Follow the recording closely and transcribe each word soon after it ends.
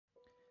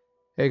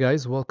Hey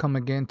guys, welcome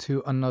again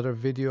to another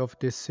video of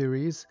this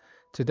series.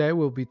 Today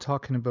we'll be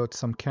talking about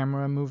some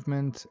camera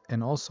movement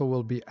and also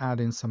we'll be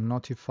adding some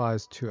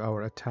notifies to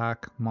our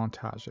attack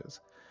montages.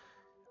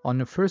 On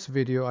the first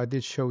video I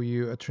did show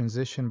you a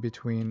transition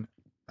between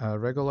a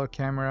regular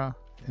camera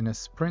and a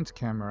sprint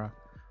camera.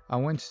 I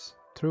went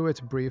through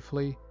it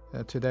briefly.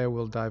 Today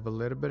we'll dive a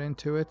little bit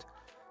into it.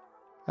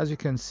 As you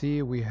can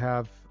see, we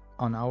have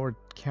on our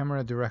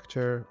camera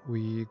director,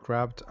 we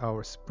grabbed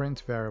our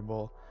sprint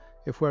variable.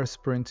 If we're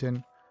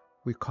sprinting,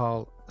 we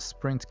call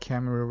sprint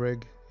camera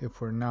rig.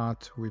 If we're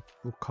not, we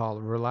will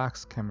call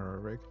relax camera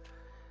rig.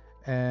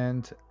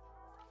 And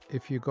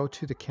if you go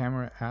to the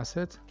camera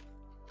asset,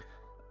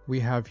 we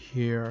have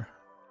here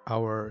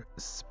our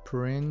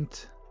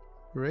sprint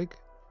rig.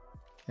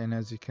 And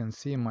as you can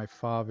see, my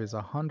FOV is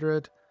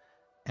 100.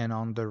 And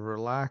on the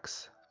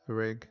relax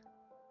rig,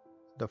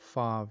 the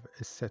FOV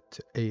is set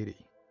to 80.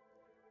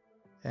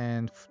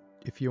 And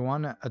if you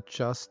want to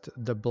adjust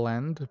the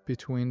blend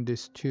between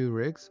these two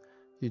rigs,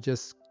 you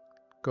just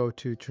go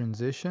to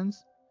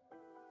transitions,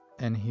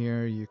 and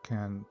here you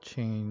can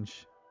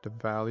change the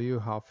value,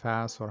 how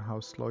fast or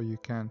how slow you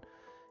can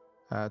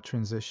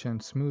transition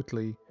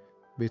smoothly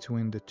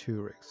between the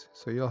two rigs.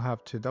 So you'll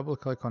have to double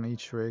click on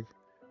each rig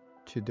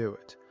to do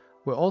it.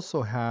 We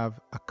also have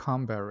a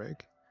combat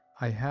rig.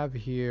 I have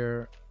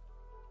here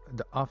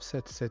the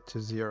offset set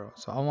to 0.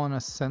 So I want to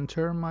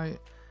center my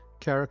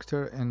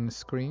character in the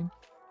screen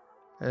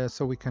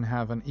so we can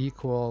have an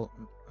equal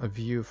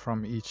view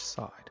from each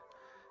side.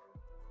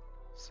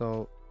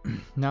 So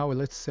now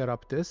let's set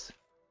up this.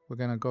 We're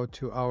gonna go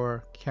to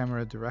our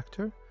camera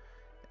director,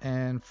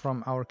 and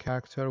from our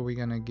character we're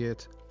gonna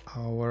get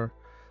our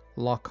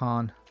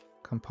lock-on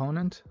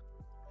component,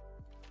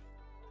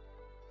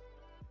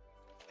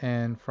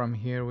 and from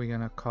here we're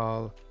gonna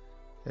call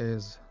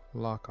is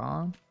lock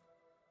on.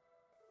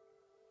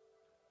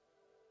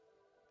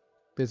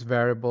 This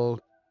variable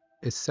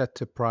is set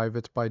to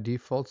private by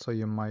default, so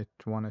you might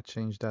want to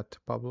change that to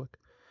public.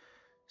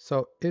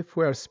 So if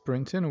we're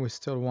sprinting, we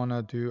still want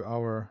to do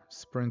our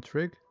sprint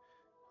rig,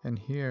 and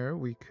here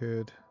we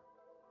could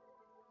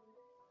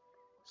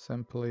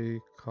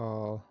simply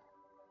call,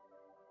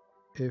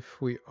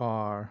 if we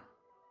are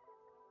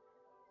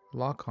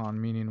lock on,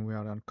 meaning we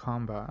are on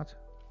combat,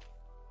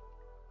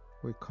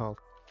 we call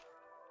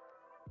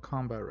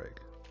combat rig.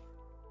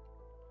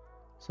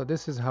 So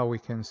this is how we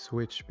can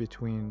switch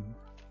between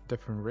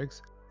different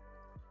rigs.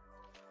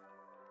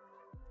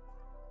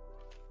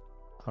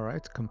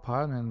 Alright,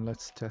 compile and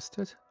let's test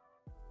it.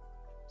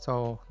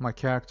 So my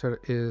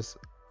character is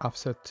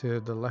offset to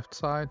the left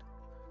side,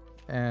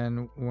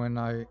 and when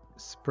I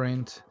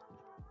sprint,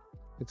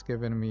 it's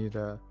giving me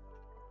the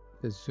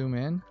zoom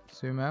in,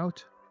 zoom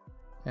out,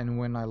 and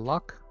when I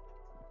lock,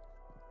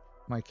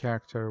 my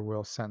character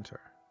will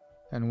center.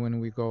 And when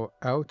we go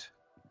out,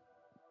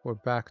 we're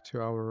back to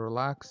our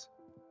relax,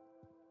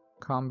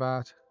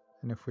 combat,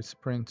 and if we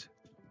sprint,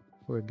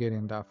 we're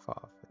getting that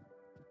FOV.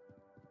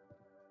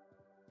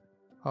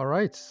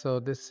 Alright, so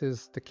this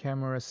is the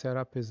camera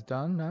setup is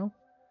done now.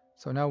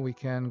 So now we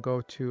can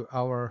go to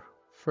our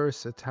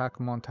first attack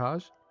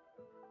montage,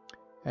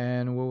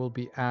 and we will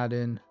be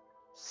adding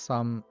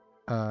some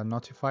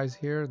notifies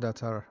here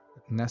that are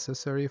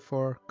necessary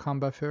for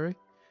Combat Fury.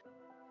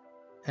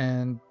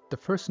 And the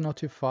first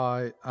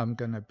notify I'm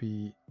gonna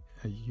be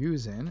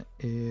using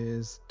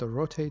is the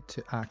rotate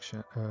to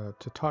action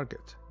to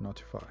target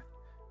notify,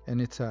 and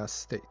it's a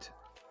state.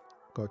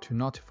 Go to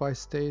notify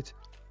state,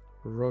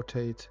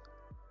 rotate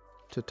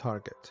to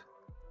target.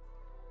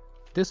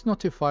 This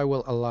notify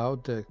will allow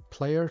the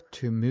player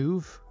to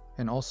move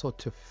and also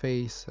to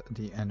face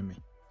the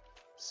enemy.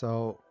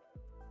 So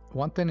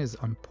one thing is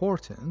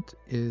important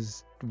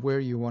is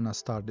where you want to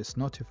start this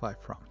notify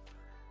from.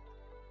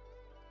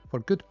 For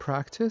good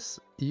practice,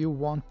 you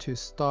want to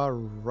start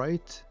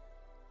right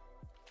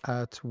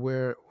at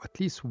where at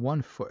least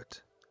 1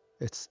 foot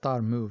it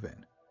start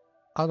moving.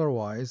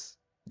 Otherwise,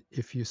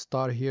 if you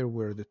start here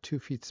where the 2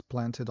 feet is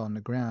planted on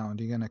the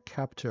ground, you're going to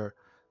capture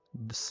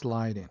the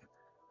sliding.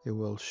 It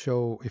will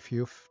show if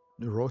you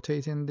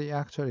rotate in the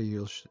actor,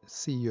 you'll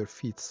see your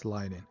feet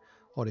sliding,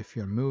 or if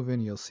you're moving,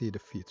 you'll see the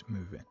feet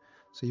moving.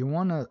 So you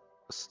want to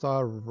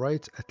start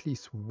right at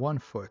least 1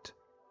 foot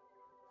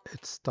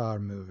it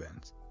start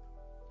moving.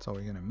 So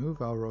we're going to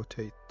move our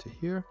rotate to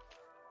here,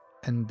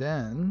 and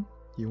then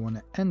you want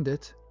to end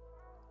it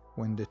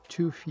when the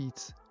 2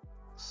 feet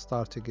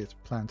start to get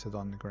planted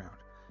on the ground.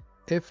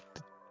 If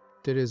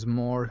there is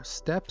more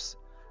steps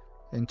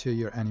into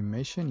your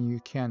animation, you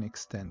can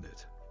extend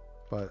it,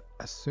 but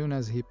as soon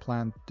as he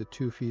planted the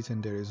 2 feet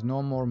and there is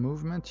no more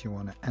movement, you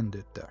want to end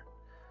it there.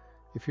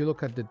 If you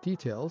look at the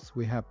details,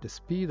 we have the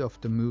speed of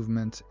the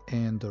movement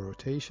and the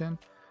rotation,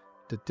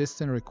 the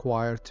distance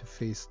required to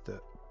face the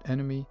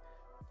enemy,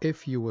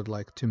 if you would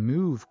like to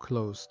move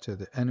close to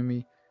the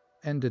enemy,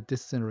 and the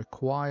distance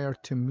required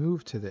to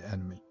move to the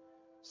enemy.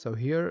 So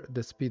here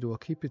the speed will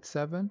keep it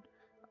 7.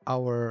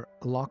 Our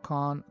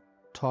lock-on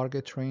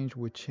target range,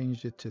 we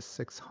changed it to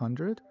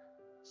 600.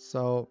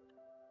 So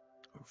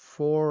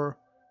for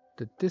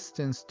the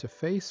distance to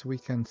face, we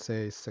can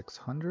say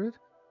 600.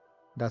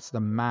 That's the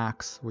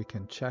max we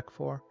can check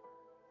for.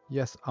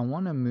 Yes, I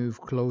want to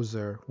move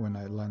closer when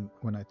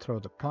I throw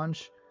the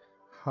punch.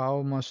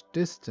 How much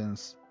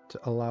distance to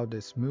allow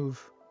this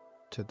move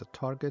to the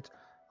target?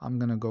 I'm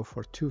gonna go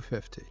for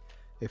 250.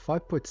 If I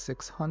put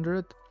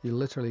 600, you're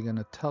literally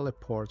gonna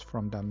teleport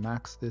from the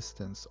max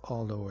distance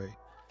all the way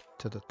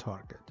to the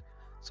target.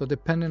 So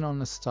depending on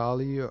the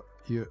style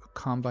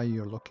combat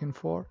you're looking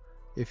for,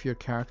 if your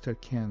character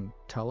can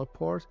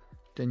teleport,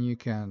 then you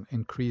can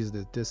increase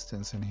the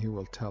distance and he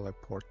will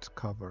teleport to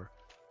cover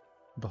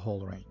the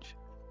whole range.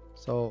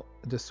 So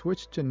the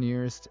switch to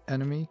nearest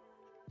enemy,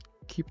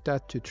 keep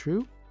that to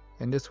true,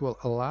 and this will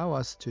allow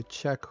us to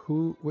check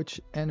which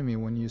enemy,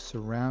 when you're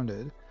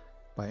surrounded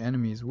by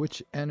enemies,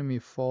 which enemy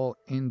fall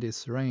in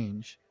this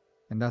range,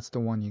 and that's the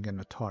one you're going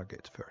to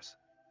target first.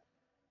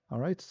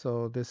 Alright,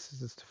 so this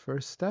is the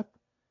first step.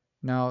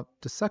 Now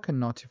the second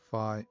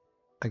notify,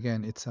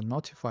 again it's a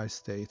notify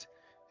state,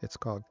 it's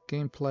called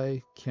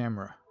gameplay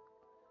camera,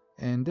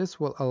 and this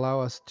will allow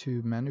us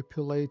to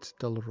manipulate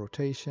the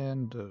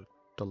rotation,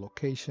 the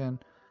location,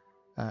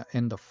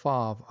 and the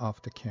fob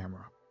of the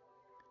camera.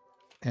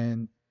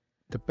 And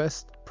the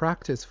best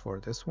practice for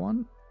this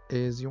one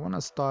is you want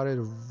to start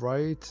it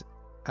right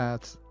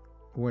at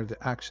where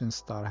the actions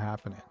start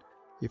happening.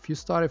 If you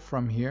start it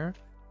from here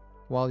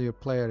while your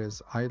player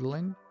is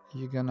idling,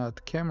 the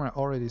camera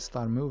already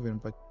start moving,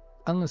 but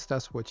unless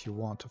that's what you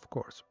want, of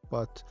course.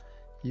 But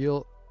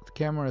the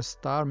camera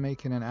start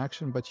making an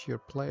action, but your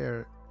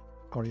player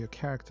or your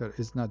character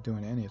is not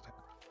doing anything.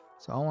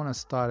 So I want to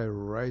start it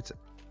right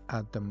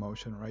at the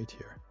motion right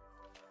here.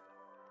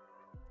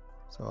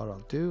 So what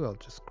I'll do, I'll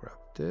just grab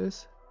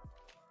this,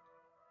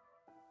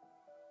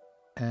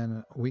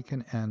 and we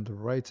can end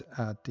right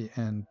at the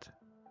end,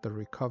 the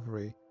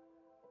recovery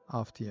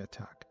of the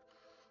attack.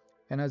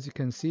 And as you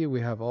can see,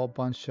 we have a whole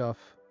bunch of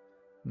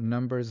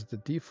numbers. The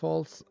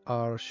defaults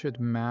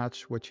should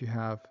match what you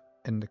have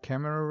in the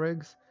camera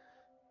rigs,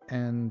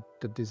 and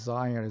the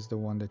desire is the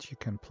one that you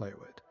can play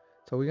with.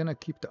 So we're gonna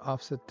keep the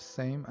offset the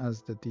same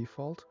as the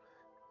default.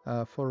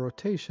 For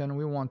rotation,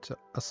 we want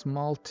a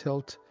small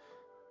tilt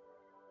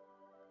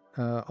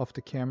of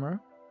the camera.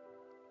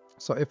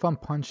 So if I'm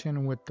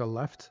punching with the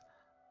left,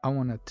 I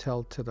want to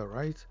tilt to the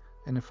right,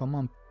 and if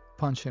I'm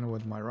punching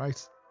with my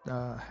right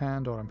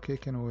hand, or I'm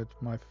kicking with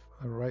my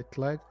right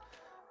leg,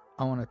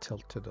 I want to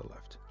tilt to the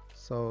left.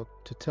 So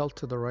to tilt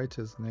to the right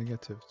is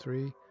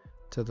 -3,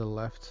 to the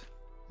left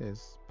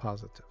is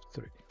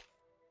 +3.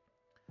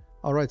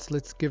 Alright, so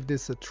let's give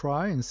this a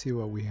try and see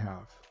what we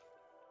have.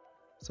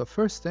 So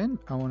first thing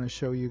I want to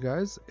show you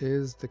guys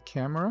is the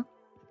camera.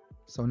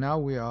 So now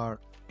we are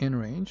in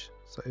range.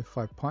 So if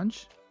I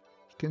punch,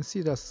 you can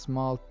see that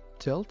small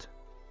tilt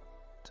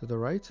to the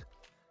right,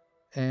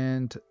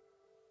 and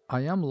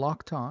I am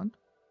locked on,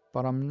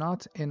 but I'm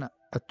not in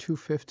a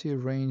 250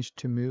 range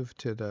to move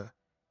to the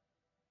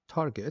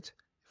target.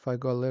 If I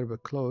go a little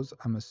bit close,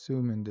 I'm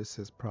assuming this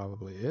is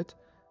probably it.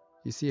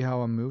 You see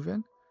how I'm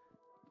moving,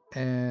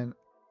 and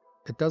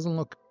it doesn't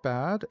look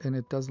bad, and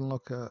it doesn't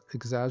look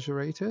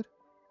exaggerated,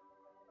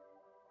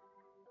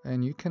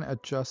 and you can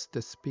adjust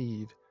the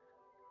speed,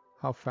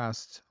 how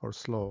fast or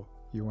slow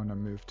you want to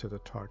move to the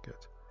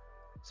target.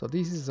 So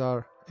these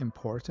are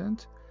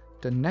important.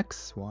 The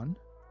next one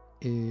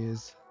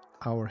is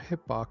our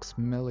hitbox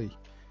melee.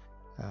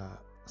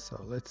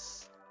 So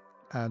let's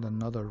add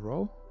another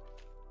row,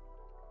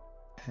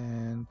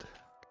 and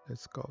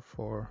let's go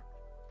for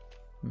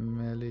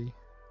melee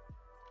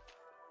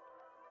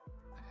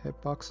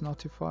hitbox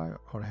notify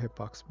or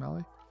hitbox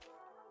melee.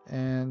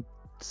 And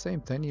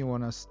same thing, you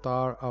want to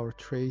start our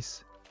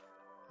trace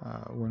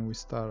when we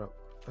start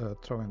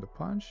throwing the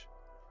punch,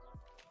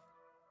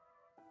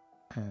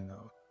 and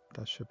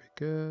that should be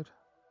good.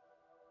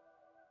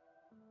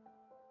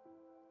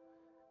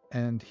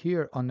 And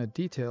here on the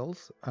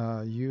details,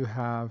 you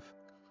have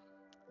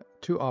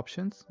two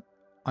options: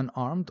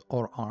 unarmed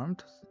or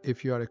armed,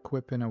 if you are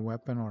equipping a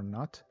weapon or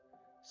not.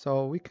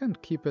 So we can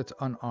keep it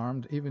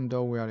unarmed even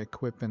though we are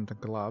equipping the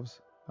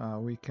gloves.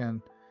 We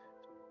can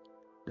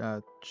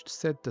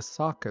set the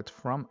socket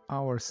from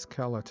our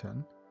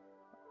skeleton,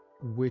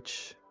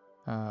 which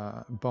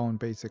bone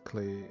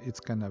basically it's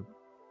gonna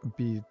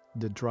be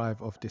the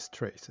drive of these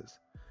traces.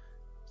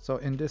 So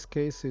in this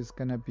case it's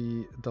gonna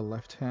be the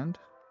left hand.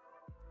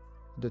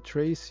 The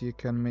trace, you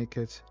can make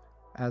it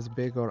as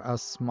big or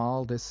as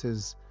small. This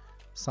is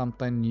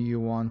something you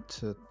want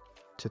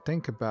to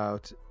think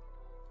about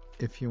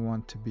if you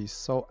want to be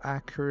so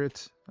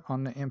accurate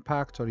on the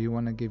impact, or you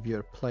want to give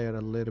your player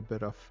a little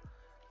bit of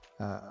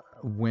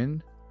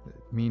win,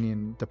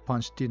 meaning the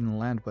punch didn't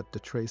land but the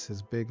trace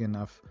is big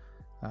enough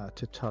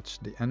to touch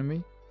the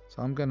enemy.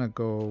 So I'm gonna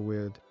go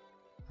with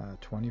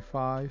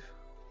 25.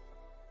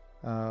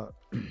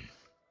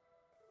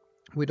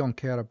 We don't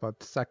care about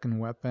the second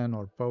weapon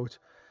or both,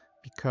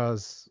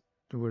 because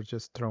we're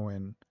just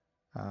throwing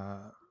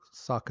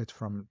socket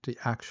from the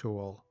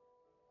actual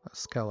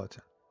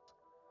skeleton.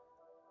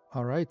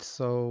 Alright,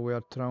 so we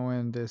are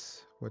throwing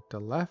this with the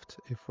left.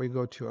 If we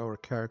go to our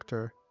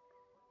character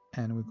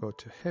and we go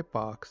to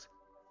hitbox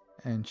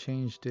and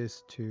change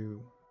this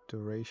to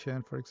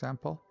duration, for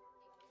example.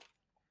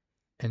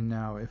 And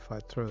now if I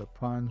throw the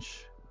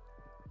punch,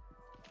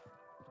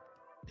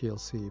 you'll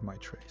see my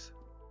trace.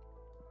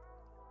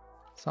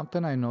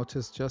 Something I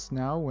noticed just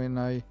now,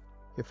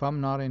 if I'm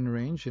not in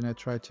range and I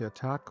try to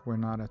attack, we're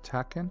not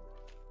attacking.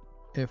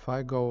 If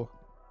I go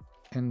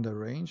in the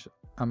range,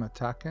 I'm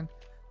attacking.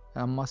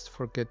 I must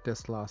forget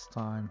this last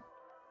time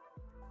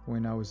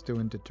when I was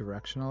doing the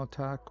directional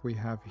attack. We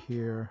have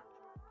here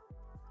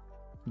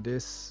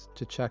this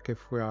to check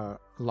if we are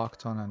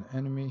locked on an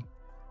enemy.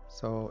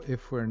 So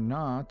if we're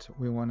not,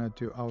 we want to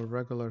do our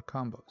regular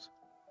combos.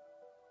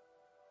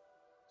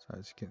 So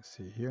as you can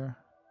see here,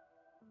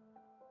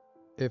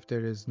 if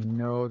there is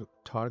no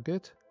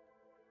target,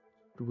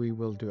 we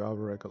will do our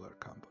regular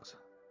combos.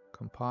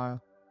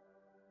 Compile,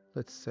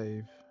 let's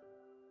save,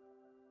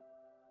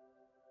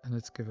 and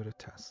let's give it a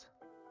test.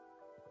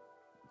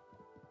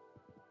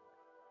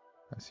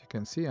 As you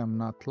can see, I'm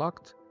not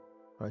locked,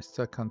 but I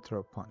still can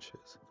throw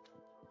punches.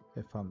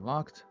 If I'm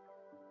locked,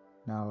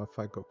 now if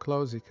I go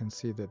close, you can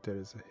see that there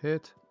is a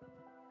hit.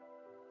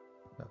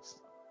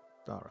 That's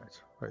alright,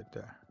 right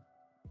there.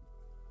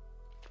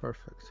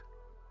 Perfect.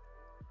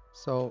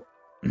 So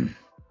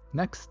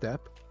next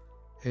step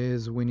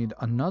is we need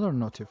another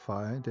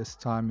notify. This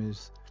time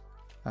is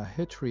a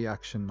hit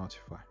reaction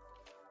notify.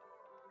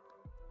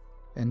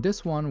 And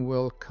this one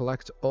will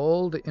collect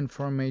all the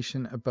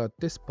information about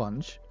this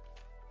punch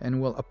and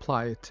will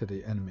apply it to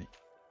the enemy.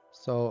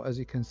 So as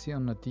you can see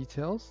on the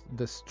details,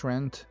 the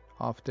strength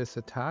of this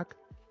attack,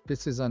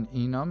 this is an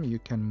enum. You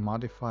can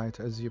modify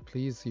it as you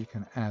please. You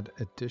can add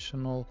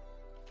additional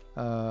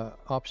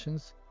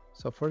options.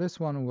 So for this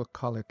one, we'll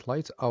call it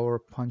light. Our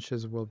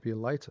punches will be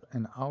light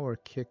and our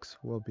kicks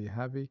will be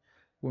heavy.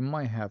 We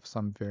might have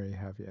some very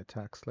heavy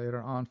attacks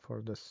later on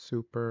for the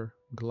super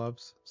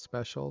gloves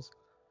specials.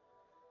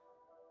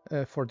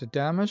 For the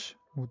damage,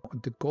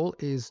 the goal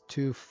is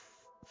to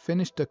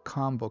finish the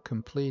combo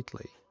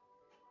completely.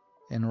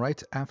 And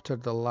right after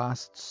the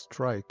last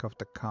strike of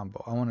the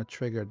combo, I want to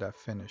trigger that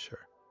finisher.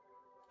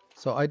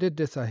 So I did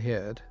this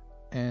ahead,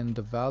 and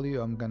the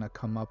value I'm going to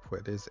come up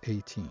with is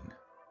 18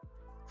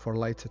 for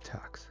light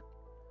attacks.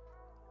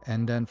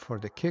 And then for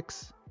the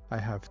kicks, I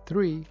have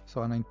 3,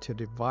 so I need to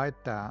divide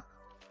that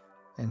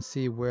and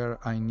see where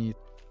I need,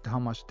 how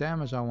much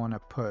damage I want to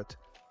put,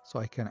 so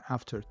I can,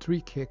 after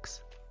 3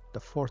 kicks, the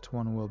 4th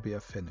one will be a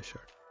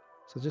finisher.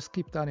 So just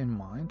keep that in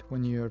mind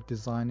when you're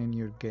designing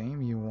your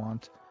game. You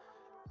want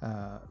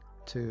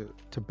to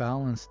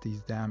balance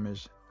these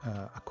damage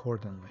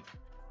accordingly.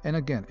 And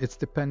again, it's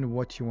dependent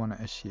what you want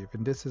to achieve,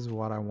 and this is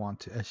what I want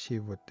to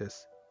achieve with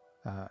this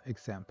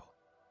example.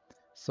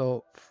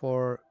 So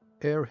for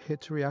air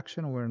hit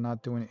reaction, we're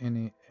not doing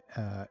any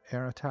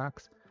air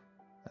attacks.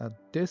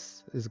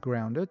 This is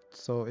grounded,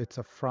 so it's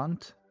a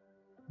front.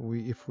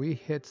 If we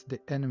hit the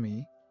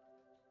enemy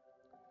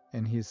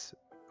and he's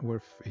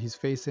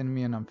facing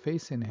me and I'm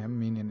facing him,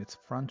 meaning it's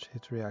front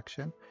hit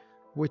reaction,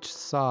 which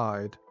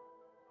side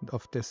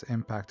of this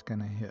impact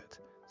gonna hit?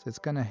 So it's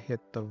gonna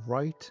hit the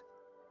right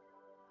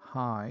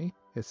high.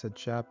 It's a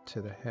jab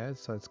to the head,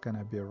 so it's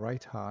gonna be a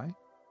right high.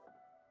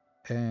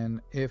 And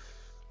if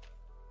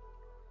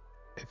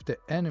the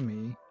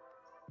enemy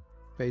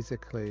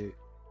basically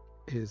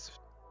is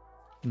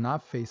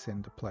not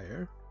facing the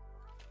player,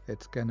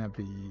 it's gonna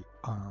be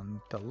on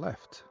the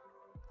left,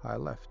 high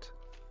left.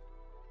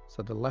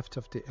 So the left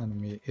of the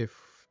enemy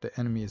if the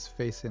enemy is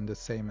facing the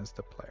same as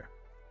the player.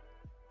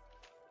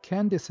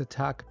 Can this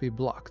attack be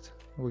blocked?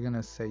 We're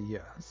gonna say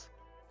yes.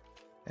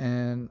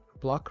 And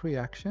block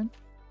reaction,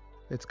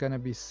 it's gonna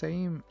be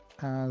same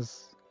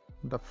as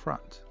the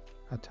front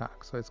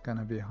attack, so it's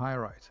gonna be high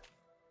right.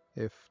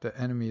 If the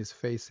enemy is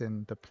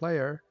facing the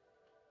player,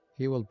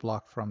 he will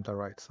block from the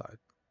right side.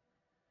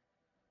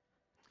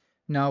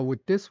 Now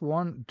with this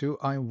one, do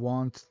I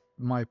want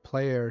my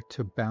player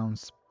to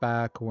bounce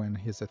back when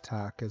his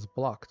attack is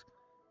blocked?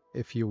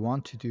 If you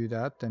want to do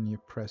that, then you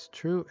press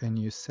true and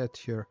you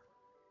set your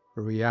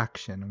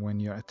reaction when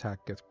your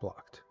attack gets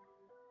blocked.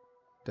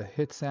 The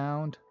hit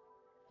sound,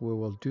 we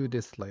will do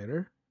this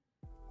later.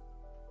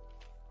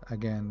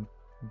 Again,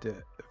 the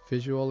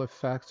visual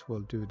effects,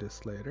 we'll do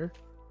this later.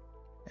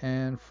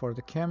 And for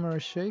the camera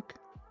shake,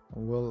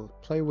 we'll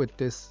play with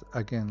this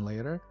again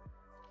later,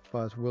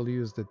 but we'll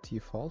use the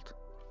default.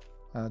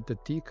 The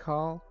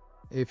decal,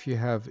 if you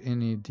have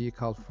any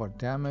decal for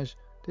damage,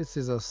 this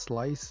is a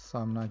slice, so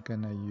I'm not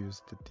gonna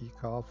use the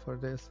decal for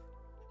this.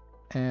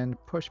 And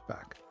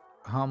pushback,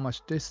 how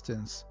much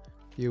distance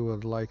you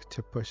would like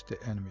to push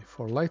the enemy.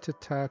 For light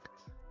attack,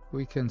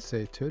 we can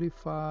say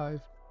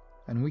 35,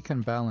 and we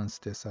can balance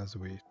this as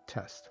we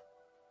test.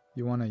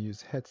 You want to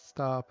use head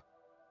stop,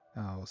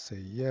 I'll say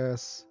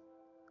yes,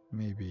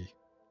 maybe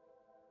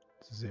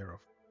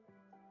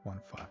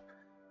 0.15.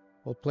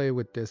 We'll play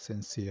with this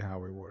and see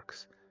how it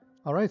works.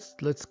 Alright,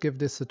 let's give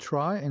this a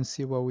try and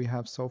see what we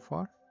have so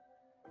far.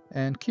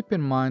 And keep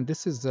in mind,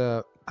 this is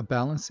a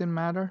balancing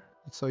matter,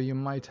 so you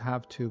might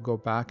have to go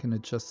back and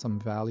adjust some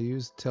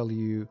values till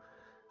you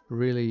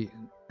really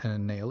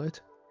nail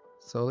it.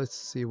 So let's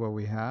see what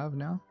we have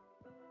now.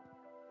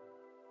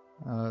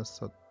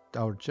 So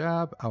our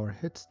jab, our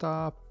hit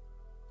stop,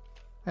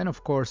 and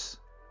of course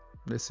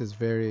this is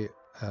very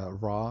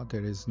raw.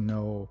 There is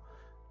no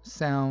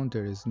sound,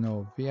 there is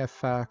no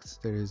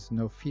VFX, there is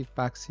no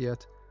feedbacks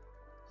yet,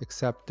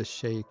 except the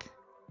shake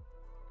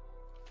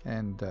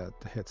and the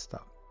hit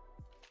stop.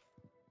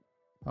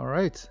 All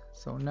right,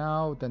 so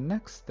now the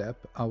next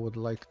step I would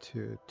like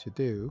to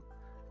do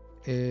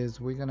is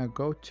we're gonna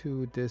go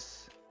to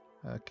this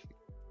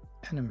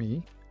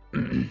enemy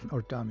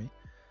or dummy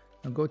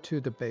and go to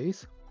the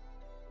base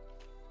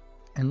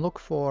and look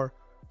for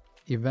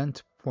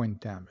event point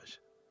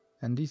damage.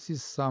 And this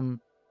is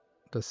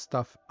the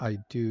stuff I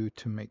do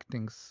to make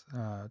things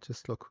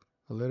just look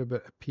a little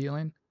bit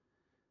appealing.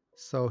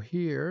 So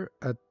here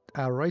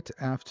right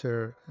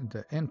after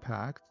the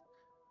impact,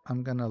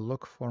 I'm gonna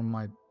look for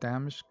my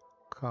damage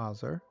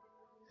causer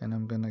and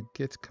I'm gonna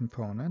get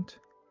component.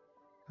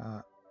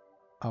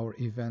 Our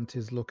event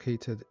is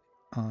located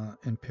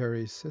in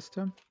Perry's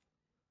system.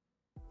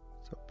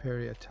 So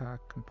Perry attack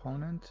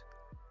component,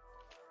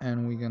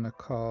 and we're gonna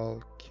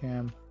call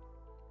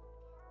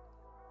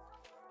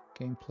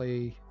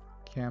gameplay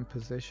cam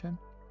position.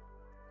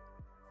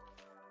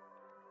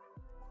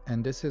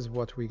 And this is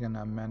what we're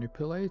gonna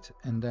manipulate,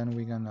 and then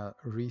we're gonna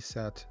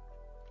reset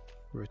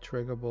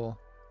retriggable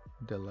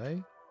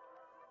delay.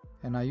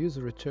 And I use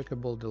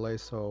retriggable delay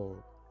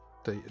so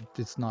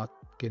it's not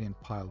getting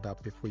piled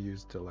up if we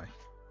use delay.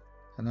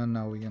 And then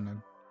now we're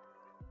gonna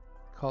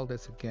call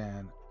this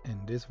again,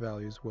 and these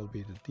values will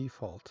be the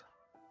default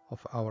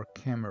of our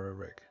camera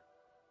rig.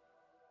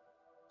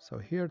 So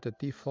here the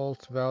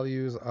default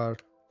values are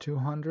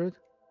 200,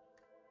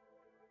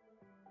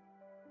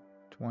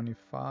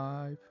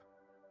 25,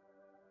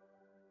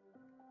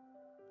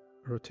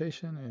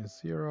 rotation is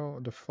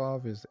 0, the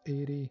FOV is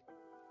 80,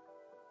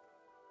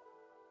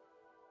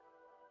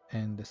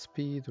 and the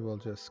speed will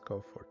just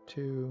go for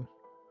 2.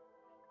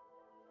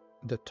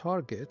 The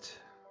target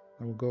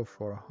will go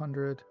for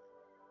 100.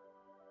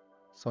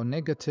 So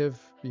negative,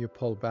 you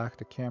pull back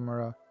the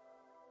camera.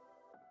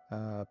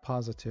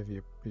 Positive,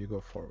 you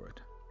go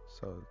forward.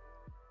 So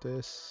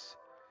this,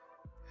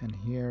 and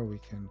here we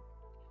can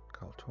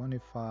call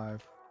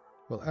 25.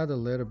 We'll add a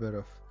little bit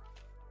of,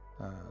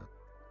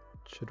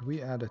 should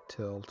we add a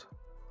tilt?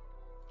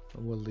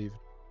 We'll leave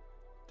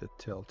the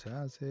tilt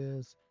as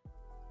is.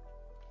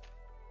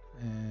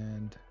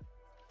 And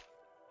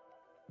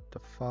the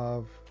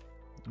FOV,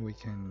 we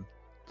can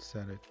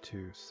set it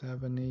to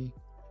 70.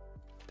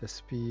 The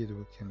speed,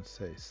 we can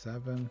say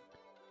 7.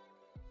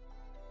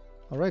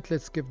 Alright,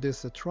 let's give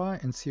this a try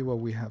and see what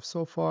we have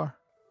so far.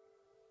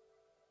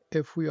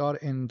 If we are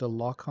in the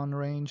lock-on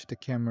range, the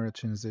camera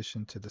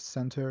transitions to the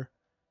center.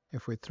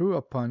 If we threw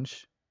a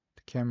punch,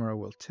 the camera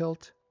will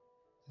tilt,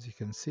 as you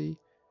can see.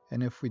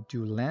 And if we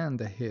do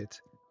land a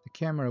hit, the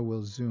camera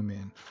will zoom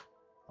in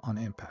on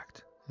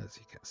impact, as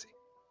you can see.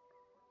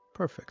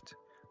 Perfect.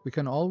 We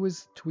can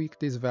always tweak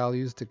these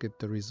values to get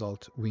the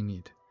result we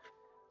need.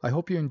 I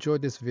hope you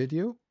enjoyed this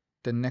video.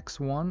 The next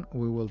one,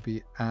 we will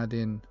be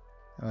adding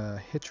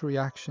hit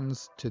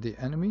reactions to the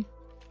enemy.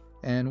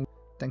 And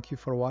thank you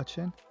for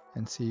watching,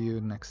 and see you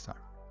next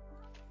time.